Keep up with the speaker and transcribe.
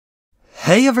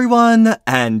Hey everyone,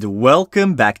 and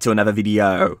welcome back to another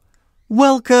video.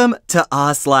 Welcome to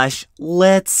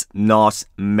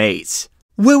r/LetsNotMeet,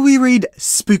 where we read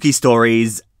spooky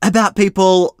stories about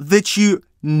people that you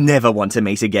never want to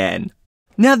meet again.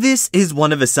 Now this is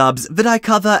one of the subs that I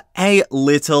cover a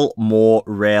little more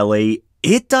rarely.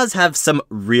 It does have some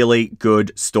really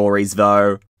good stories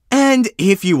though. And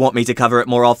if you want me to cover it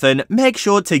more often, make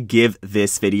sure to give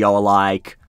this video a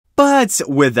like. But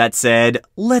with that said,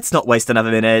 let's not waste another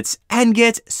minute and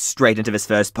get straight into this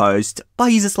first post by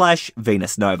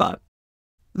user/VenusNova.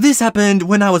 This happened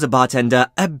when I was a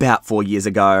bartender about 4 years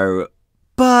ago,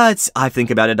 but I think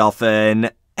about it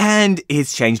often, and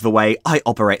it's changed the way I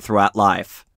operate throughout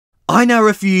life. I now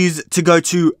refuse to go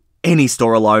to any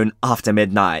store alone after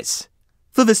midnight.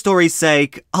 For the story's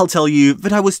sake, I'll tell you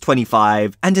that I was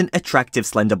 25 and an attractive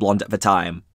slender blonde at the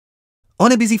time.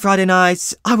 On a busy Friday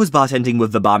night, I was bartending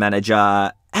with the bar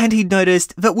manager, and he'd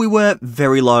noticed that we were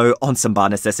very low on some bar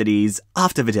necessities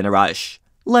after the dinner rush.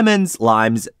 Lemons,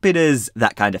 limes, bitters,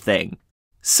 that kind of thing.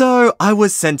 So I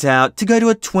was sent out to go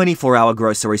to a 24-hour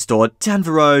grocery store down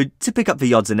the road to pick up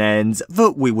the odds and ends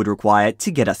that we would require to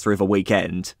get us through the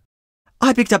weekend.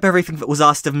 I picked up everything that was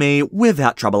asked of me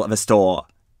without trouble at the store,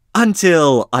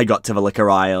 until I got to the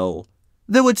liquor aisle.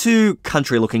 There were two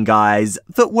country-looking guys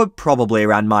that were probably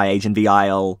around my age in the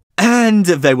aisle, and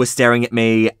they were staring at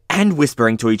me and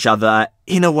whispering to each other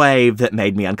in a way that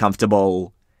made me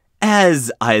uncomfortable,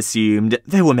 as I assumed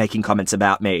they were making comments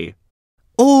about me.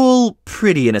 All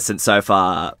pretty innocent so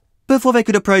far. Before they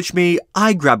could approach me,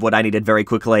 I grabbed what I needed very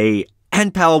quickly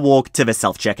and power walked to the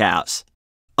self-checkout.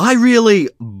 I really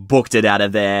booked it out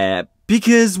of there,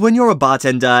 because when you're a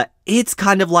bartender, it's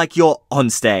kind of like you're on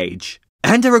stage,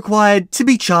 and are required to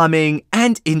be charming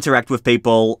and interact with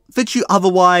people that you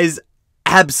otherwise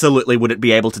absolutely wouldn't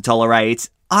be able to tolerate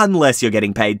unless you're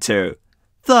getting paid to.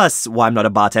 Thus, why I'm not a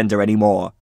bartender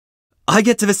anymore. I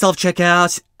get to the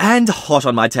self-checkout, and hot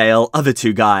on my tail are the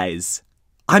two guys.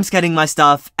 I'm scanning my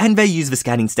stuff, and they use the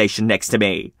scanning station next to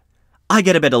me. I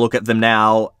get a better look at them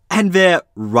now, and they're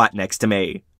right next to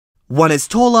me. One is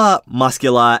taller,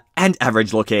 muscular, and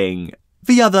average looking.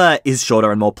 The other is shorter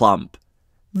and more plump.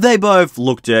 They both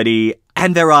look dirty,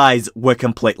 and their eyes were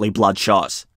completely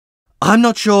bloodshot. I'm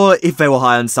not sure if they were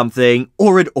high on something,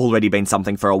 or had already been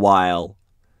something for a while.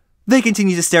 They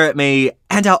continued to stare at me,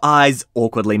 and our eyes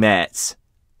awkwardly met.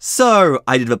 So,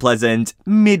 I did the pleasant,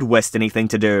 Midwestern-y thing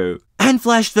to do, and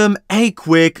flashed them a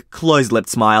quick, closed-lipped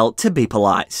smile to be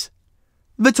polite.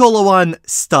 The taller one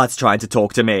starts trying to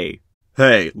talk to me.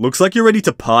 "Hey, looks like you're ready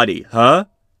to party, huh?"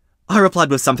 I replied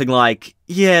with something like,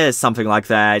 "Yeah, something like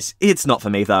that. It's not for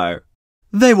me though."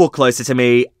 They walk closer to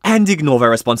me and ignore their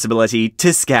responsibility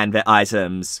to scan their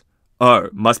items. "Oh,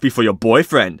 must be for your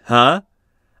boyfriend, huh?"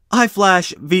 I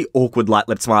flash the awkward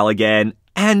light-lipped smile again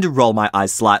and roll my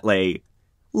eyes slightly.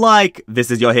 Like, this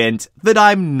is your hint that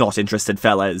I'm not interested,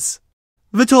 fellas.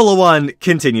 The taller one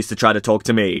continues to try to talk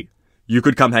to me. "You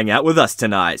could come hang out with us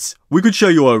tonight. We could show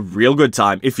you a real good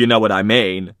time if you know what I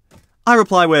mean." I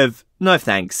reply with, "No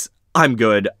thanks. I'm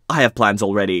good. I have plans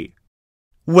already."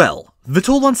 Well, the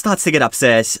tall one starts to get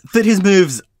upset that his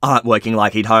moves aren't working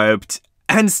like he'd hoped,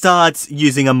 and starts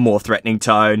using a more threatening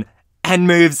tone, and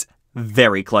moves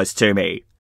very close to me.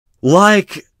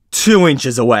 Like 2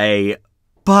 inches away,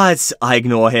 but I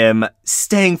ignore him,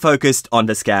 staying focused on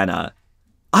the scanner.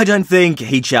 I don't think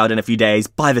he'd showered in a few days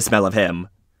by the smell of him.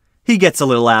 He gets a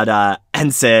little louder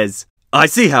and says, "I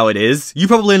see how it is. You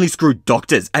probably only screw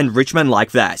doctors and rich men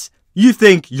like that. You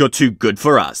think you're too good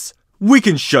for us. We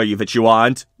can show you that you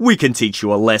aren't. We can teach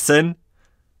you a lesson."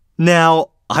 Now,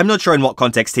 I'm not sure in what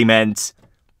context he meant,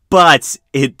 but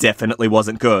it definitely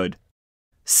wasn't good.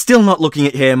 Still not looking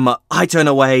at him, I turn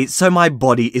away so my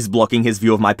body is blocking his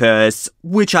view of my purse,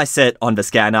 which I set on the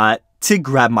scanner to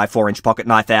grab my 4-inch pocket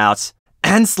knife out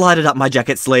and slide it up my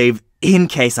jacket sleeve in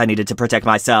case I needed to protect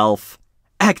myself,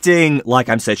 acting like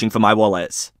I'm searching for my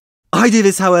wallet. I do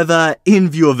this, however, in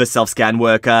view of the self-scan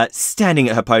worker standing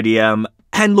at her podium,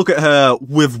 and look at her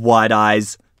with wide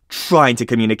eyes, trying to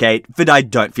communicate that I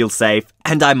don't feel safe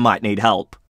and I might need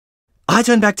help. I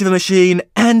turn back to the machine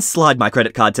and slide my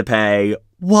credit card to pay,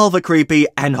 while the creepy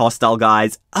and hostile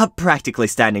guys are practically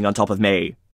standing on top of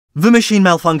me. The machine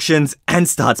malfunctions and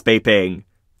starts beeping.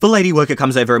 The lady worker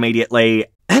comes over immediately,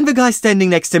 and the guys standing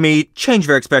next to me change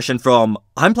their expression from,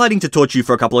 "I'm planning to torture you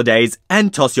for a couple of days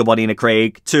and toss your body in a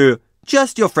creek," to,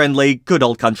 "Just your friendly, good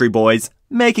old country boys,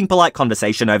 making polite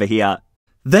conversation over here."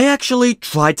 They actually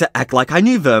tried to act like I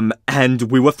knew them, and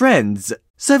we were friends,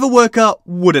 so the worker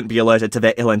wouldn't be alerted to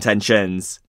their ill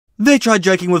intentions. They tried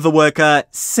joking with the worker,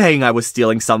 saying I was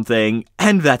stealing something,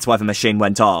 and that's why the machine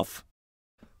went off.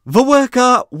 The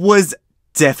worker was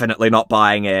definitely not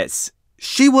buying it.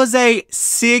 She was a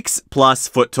 6+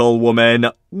 foot tall woman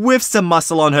with some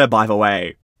muscle on her, by the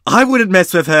way. I wouldn't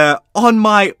mess with her on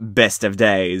my best of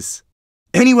days.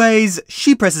 Anyways,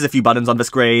 she presses a few buttons on the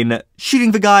screen,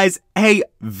 shooting the guys a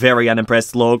very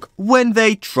unimpressed look when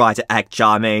they try to act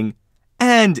charming,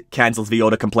 and cancels the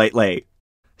order completely.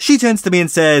 She turns to me and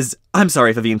says, "I'm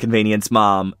sorry for the inconvenience,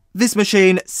 Mom. This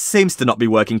machine seems to not be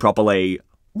working properly.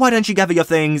 Why don't you gather your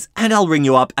things and I'll ring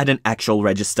you up at an actual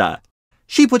register."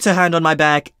 She puts her hand on my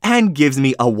back and gives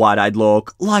me a wide-eyed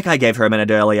look like I gave her a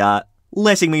minute earlier,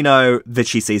 letting me know that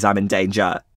she sees I'm in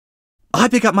danger. I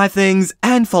pick up my things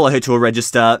and follow her to a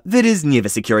register that is near the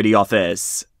security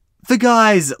office. The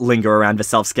guys linger around the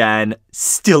self-scan,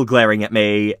 still glaring at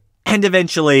me, and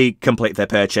eventually complete their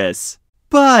purchase.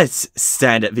 But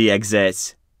stand at the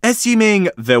exit, assuming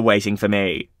they're waiting for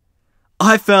me.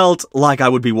 I felt like I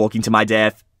would be walking to my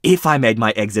death if I made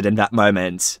my exit in that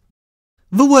moment.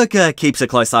 The worker keeps a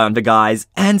close eye on the guys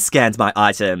and scans my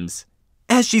items.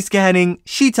 As she's scanning,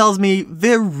 she tells me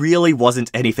there really wasn't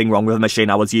anything wrong with the machine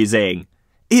I was using.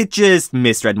 It just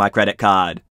misread my credit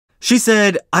card. She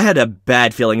said I had a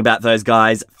bad feeling about those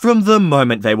guys from the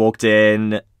moment they walked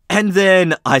in, and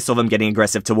then I saw them getting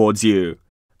aggressive towards you.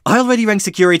 I already rang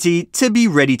security to be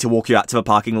ready to walk you out to the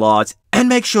parking lot and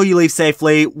make sure you leave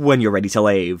safely when you're ready to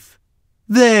leave.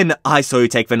 Then I saw you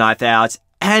take the knife out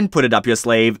and put it up your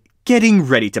sleeve, getting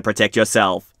ready to protect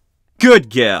yourself. Good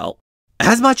girl.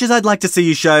 As much as I'd like to see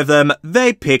you show them,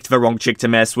 they picked the wrong chick to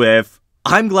mess with.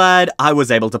 I'm glad I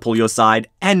was able to pull your side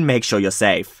and make sure you're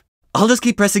safe. I'll just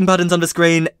keep pressing buttons on the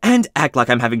screen and act like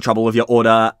I'm having trouble with your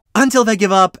order until they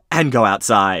give up and go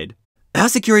outside. Our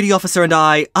security officer and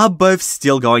I are both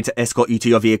still going to escort you to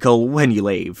your vehicle when you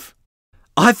leave.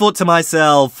 I thought to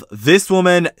myself, this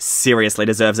woman seriously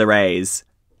deserves a raise.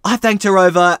 I thanked her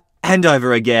over and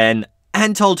over again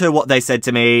and told her what they said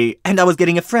to me, and I was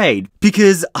getting afraid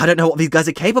because I don't know what these guys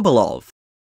are capable of.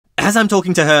 As I'm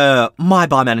talking to her, my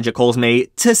bar manager calls me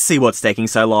to see what's taking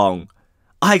so long.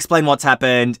 I explain what's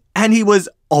happened, and he was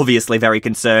obviously very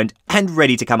concerned and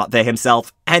ready to come up there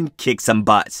himself and kick some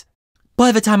butt.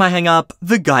 By the time I hang up,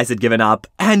 the guys had given up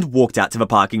and walked out to the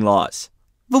parking lot.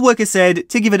 The worker said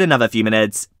to give it another few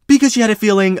minutes because she had a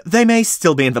feeling they may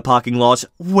still be in the parking lot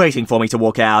waiting for me to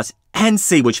walk out and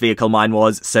see which vehicle mine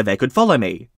was so they could follow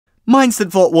me. My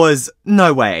instant thought was,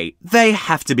 no way, they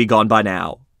have to be gone by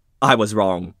now. I was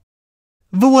wrong.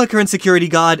 The worker and security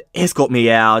guard escort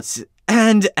me out,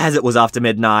 and as it was after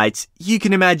midnight, you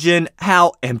can imagine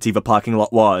how empty the parking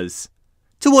lot was.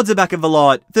 Towards the back of the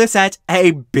lot, there sat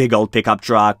a big old pickup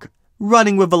truck,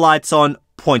 running with the lights on,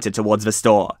 pointed towards the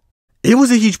store. It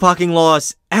was a huge parking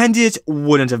lot, and it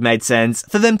wouldn't have made sense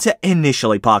for them to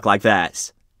initially park like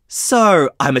that. So,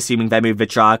 I'm assuming they moved the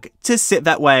truck to sit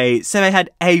that way so they had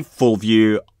a full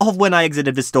view of when I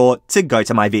exited the store to go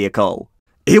to my vehicle.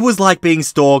 It was like being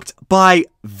stalked by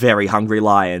very hungry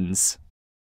lions.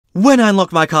 When I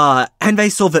unlocked my car and they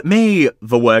saw that me,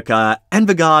 the worker, and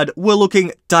the guard were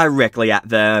looking directly at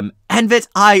them, and that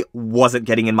I wasn't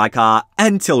getting in my car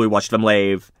until we watched them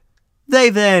leave, they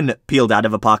then peeled out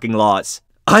of the parking lot.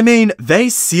 I mean, they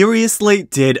seriously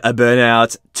did a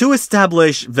burnout to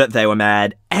establish that they were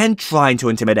mad and trying to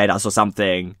intimidate us or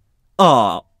something.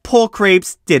 Aw, poor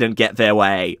creeps didn't get their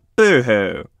way.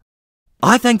 Boo-hoo.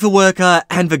 I thanked the worker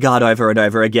and the guard over and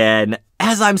over again,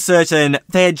 as I'm certain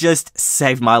they had just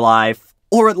saved my life,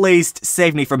 or at least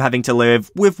saved me from having to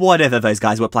live with whatever those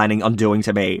guys were planning on doing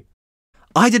to me.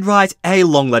 I did write a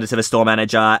long letter to the store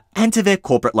manager and to their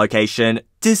corporate location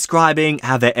describing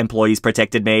how their employees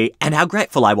protected me and how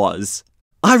grateful I was.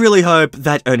 I really hope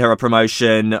that earned her a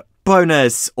promotion,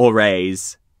 bonus, or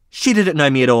raise. She didn't know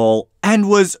me at all and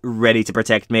was ready to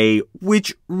protect me,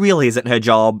 which really isn't her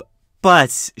job,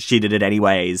 but she did it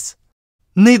anyways.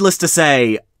 Needless to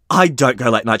say, I don't go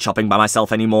late night shopping by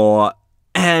myself anymore,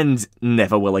 and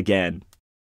never will again.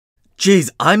 Jeez,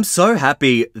 I'm so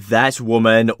happy that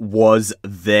woman was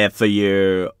there for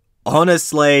you.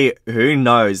 Honestly, who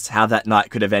knows how that night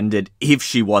could have ended if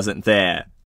she wasn't there.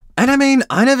 And I mean,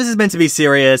 I know this is meant to be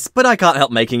serious, but I can't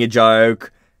help making a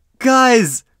joke.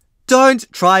 Guys,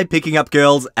 don't try picking up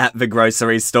girls at the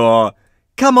grocery store.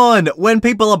 Come on, when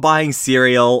people are buying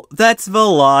cereal, that's the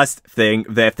last thing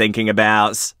they're thinking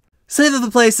about. Save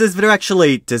the places that are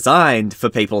actually designed for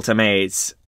people to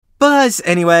meet. But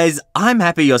anyways, I'm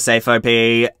happy you're safe, OP,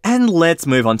 and let's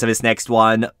move on to this next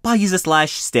one by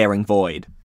user/staring void.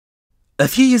 A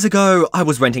few years ago, I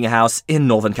was renting a house in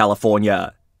Northern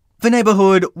California. The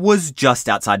neighborhood was just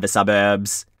outside the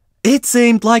suburbs. It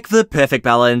seemed like the perfect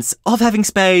balance of having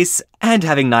space and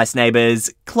having nice neighbours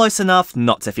close enough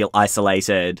not to feel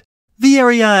isolated. The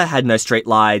area had no street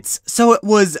lights, so it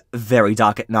was very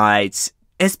dark at night,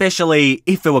 especially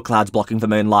if there were clouds blocking the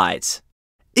moonlight.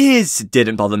 It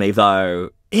didn't bother me though.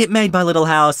 It made my little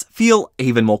house feel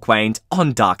even more quaint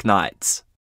on dark nights.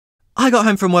 I got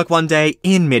home from work one day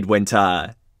in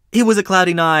midwinter. It was a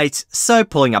cloudy night, so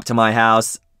pulling up to my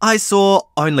house, I saw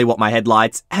only what my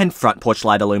headlights and front porch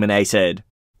light illuminated.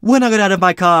 When I got out of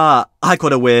my car, I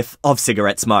caught a whiff of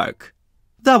cigarette smoke.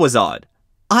 That was odd.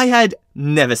 I had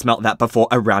never smelt that before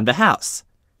around the house.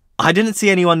 I didn't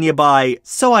see anyone nearby,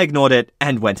 so I ignored it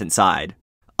and went inside.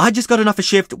 I just got off a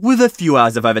shift with a few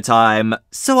hours of overtime,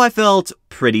 so I felt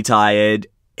pretty tired,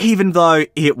 even though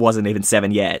it wasn't even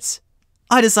 7 yet.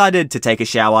 I decided to take a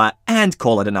shower and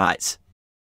call it a night.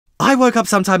 I woke up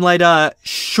sometime later,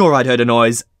 sure I'd heard a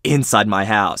noise inside my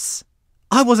house.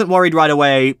 I wasn't worried right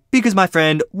away because my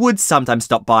friend would sometimes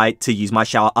stop by to use my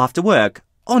shower after work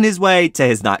on his way to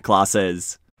his night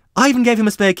classes. I even gave him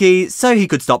a spare key so he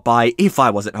could stop by if I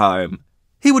wasn't home.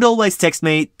 He would always text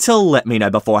me to let me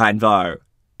know beforehand though,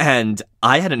 and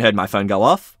I hadn't heard my phone go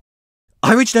off.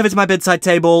 I reached over to my bedside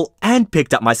table and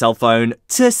picked up my cell phone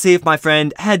to see if my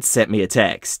friend had sent me a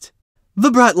text.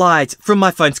 The bright light from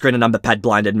my phone screen and number pad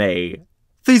blinded me.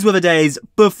 These were the days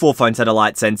before phones had a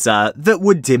light sensor that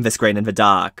would dim the screen in the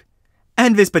dark.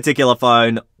 And this particular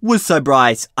phone was so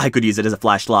bright I could use it as a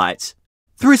flashlight.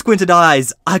 Through squinted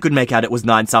eyes, I could make out it was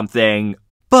 9-something,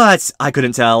 but I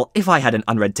couldn't tell if I had an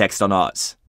unread text or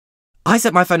not. I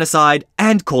set my phone aside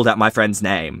and called out my friend's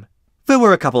name. There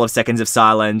were a couple of seconds of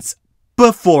silence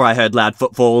before I heard loud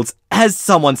footfalls as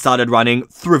someone started running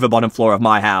through the bottom floor of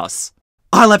my house.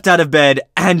 I leapt out of bed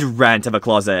and ran to the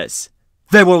closet.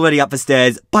 They were already up the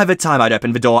stairs by the time I'd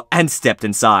opened the door and stepped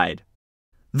inside.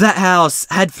 That house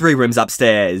had 3 rooms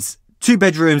upstairs, 2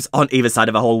 bedrooms on either side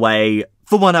of a hallway,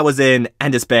 the one I was in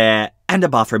and a spare, and a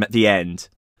bathroom at the end.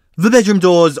 The bedroom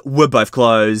doors were both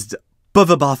closed, but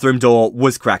the bathroom door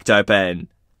was cracked open.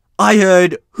 I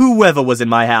heard whoever was in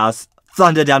my house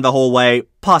thunder down the hallway,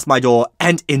 past my door,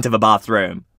 and into the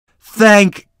bathroom.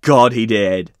 Thank God he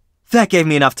did. That gave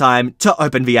me enough time to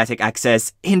open the attic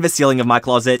access in the ceiling of my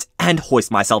closet and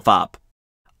hoist myself up.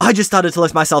 I just started to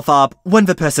lift myself up when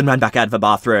the person ran back out of the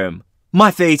bathroom.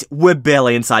 My feet were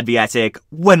barely inside the attic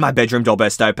when my bedroom door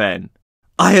burst open.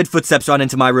 I heard footsteps run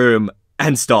into my room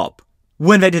and stop.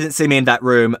 When they didn't see me in that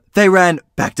room, they ran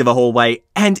back to the hallway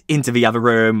and into the other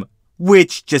room,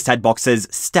 which just had boxes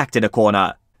stacked in a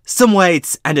corner, some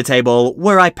weights and a table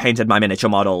where I painted my miniature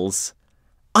models.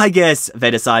 I guess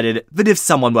they decided that if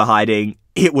someone were hiding,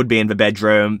 it would be in the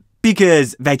bedroom,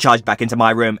 because they charged back into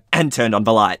my room and turned on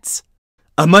the lights.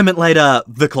 A moment later,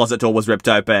 the closet door was ripped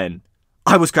open.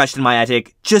 I was crashed in my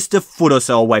attic just a foot or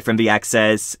so away from the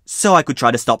access, so I could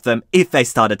try to stop them if they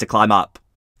started to climb up.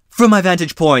 From my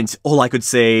vantage point, all I could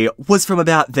see was from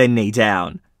about their knee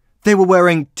down. They were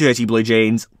wearing dirty blue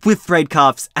jeans with frayed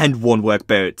cuffs and worn work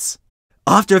boots.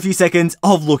 After a few seconds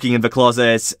of looking in the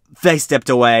closet, they stepped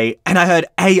away and I heard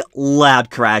a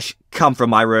loud crash come from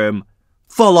my room,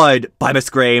 followed by a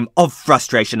scream of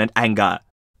frustration and anger.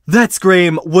 That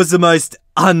scream was the most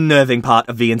unnerving part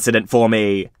of the incident for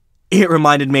me. It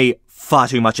reminded me far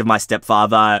too much of my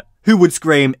stepfather, who would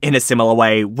scream in a similar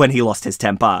way when he lost his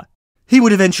temper. He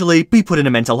would eventually be put in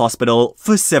a mental hospital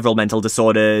for several mental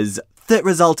disorders that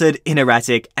resulted in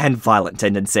erratic and violent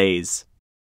tendencies.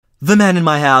 The man in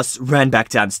my house ran back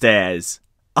downstairs.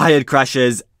 I heard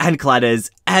crashes and clatters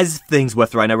as things were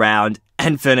thrown around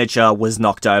and furniture was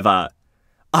knocked over.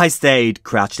 I stayed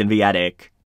crouched in the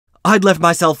attic. I'd left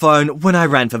my cell phone when I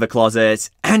ran for the closet,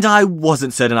 and I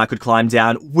wasn't certain I could climb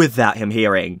down without him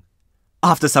hearing.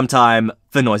 After some time,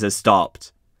 the noises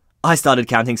stopped. I started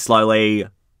counting slowly.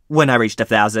 When I reached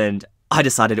 1,000, I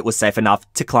decided it was safe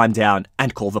enough to climb down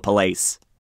and call the police.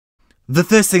 The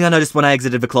first thing I noticed when I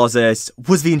exited the closet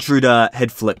was the intruder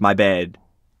had flipped my bed.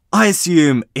 I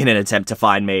assume in an attempt to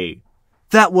find me.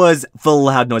 That was the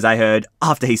loud noise I heard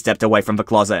after he stepped away from the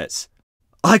closet.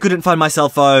 I couldn't find my cell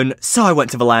phone, so I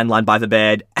went to the landline by the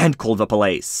bed and called the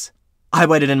police. I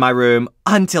waited in my room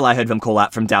until I heard them call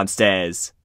out from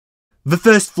downstairs. The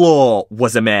first floor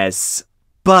was a mess,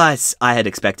 but I had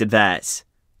expected that.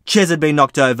 Chairs had been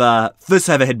knocked over, the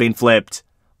sofa had been flipped.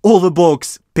 All the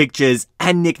books, pictures,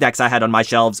 and knickknacks I had on my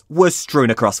shelves were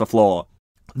strewn across the floor.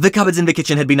 The cupboards in the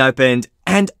kitchen had been opened,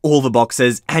 and all the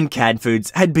boxes and canned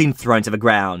foods had been thrown to the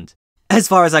ground. As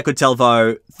far as I could tell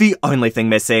though, the only thing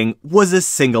missing was a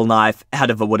single knife out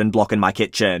of a wooden block in my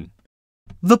kitchen.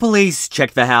 The police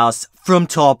checked the house from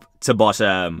top to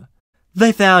bottom.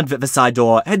 They found that the side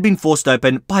door had been forced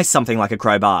open by something like a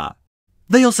crowbar.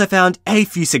 They also found a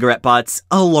few cigarette butts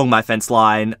along my fence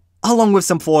line, along with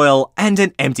some foil and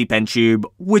an empty pen tube,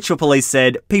 which the police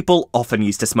said people often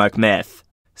used to smoke meth.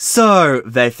 So,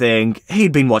 they think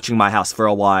he'd been watching my house for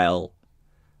a while.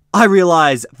 I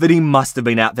realise that he must have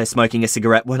been out there smoking a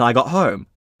cigarette when I got home.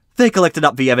 They collected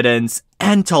up the evidence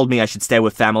and told me I should stay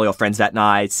with family or friends that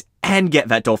night and get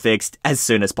that door fixed as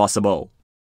soon as possible.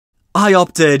 I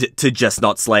opted to just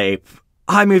not sleep.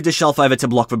 I moved a shelf over to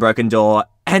block the broken door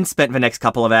and spent the next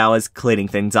couple of hours cleaning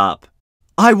things up.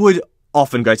 I would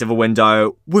often go to the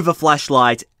window with a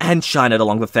flashlight and shine it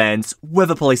along the fence where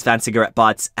the police found cigarette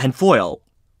butts and foil.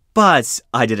 But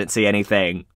I didn't see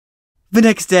anything. The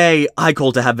next day, I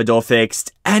called to have the door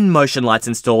fixed and motion lights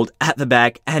installed at the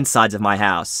back and sides of my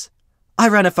house. I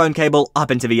ran a phone cable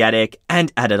up into the attic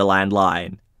and added a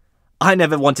landline. I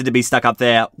never wanted to be stuck up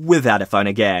there without a phone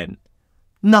again.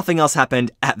 Nothing else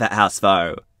happened at that house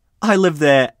though. I lived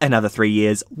there another 3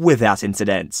 years without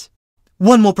incident.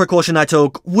 One more precaution I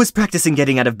took was practicing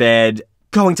getting out of bed,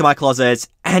 going to my closet,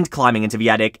 and climbing into the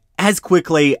attic as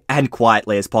quickly and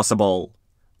quietly as possible.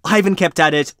 I even kept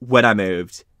at it when I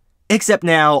moved. Except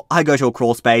now, I go to a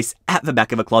crawl space at the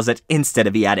back of a closet instead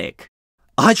of the attic.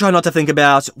 I try not to think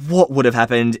about what would have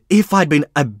happened if I'd been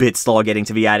a bit slower getting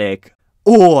to the attic,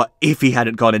 or if he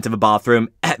hadn't gone into the bathroom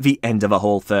at the end of a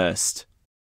hall first.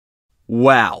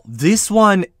 Wow, this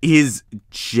one is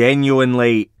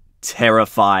genuinely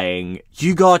terrifying.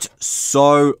 You got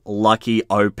so lucky,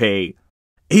 OP.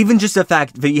 Even just the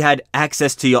fact that you had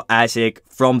access to your attic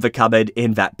from the cupboard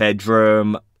in that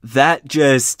bedroom, that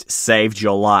just saved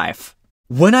your life.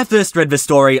 When I first read the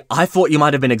story, I thought you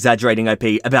might have been exaggerating, OP,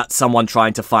 about someone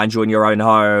trying to find you in your own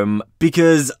home,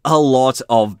 because a lot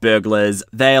of burglars,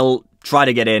 they'll try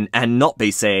to get in and not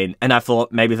be seen, and I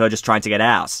thought maybe they were just trying to get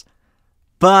out.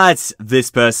 But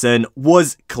this person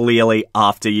was clearly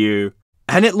after you.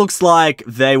 And it looks like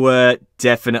they were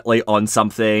definitely on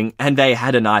something, and they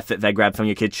had a knife that they grabbed from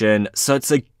your kitchen, so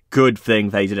it's a good thing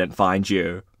they didn't find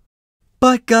you.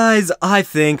 But guys, I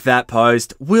think that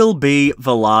post will be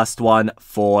the last one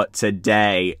for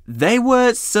today. They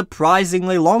were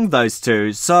surprisingly long, those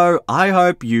two, so I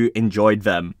hope you enjoyed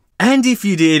them. And if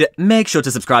you did, make sure to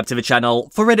subscribe to the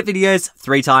channel for Reddit videos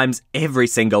 3 times every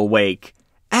single week.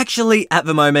 Actually, at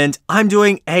the moment, I'm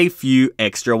doing a few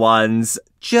extra ones,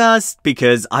 just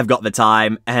because I've got the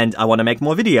time and I want to make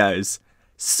more videos.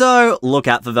 So look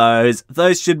out for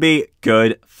those should be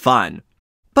good fun.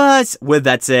 But with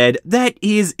that said, that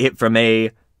is it from me.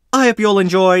 I hope you all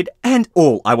enjoyed, and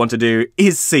all I want to do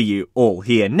is see you all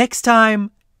here next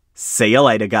time. See you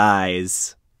later,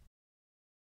 guys.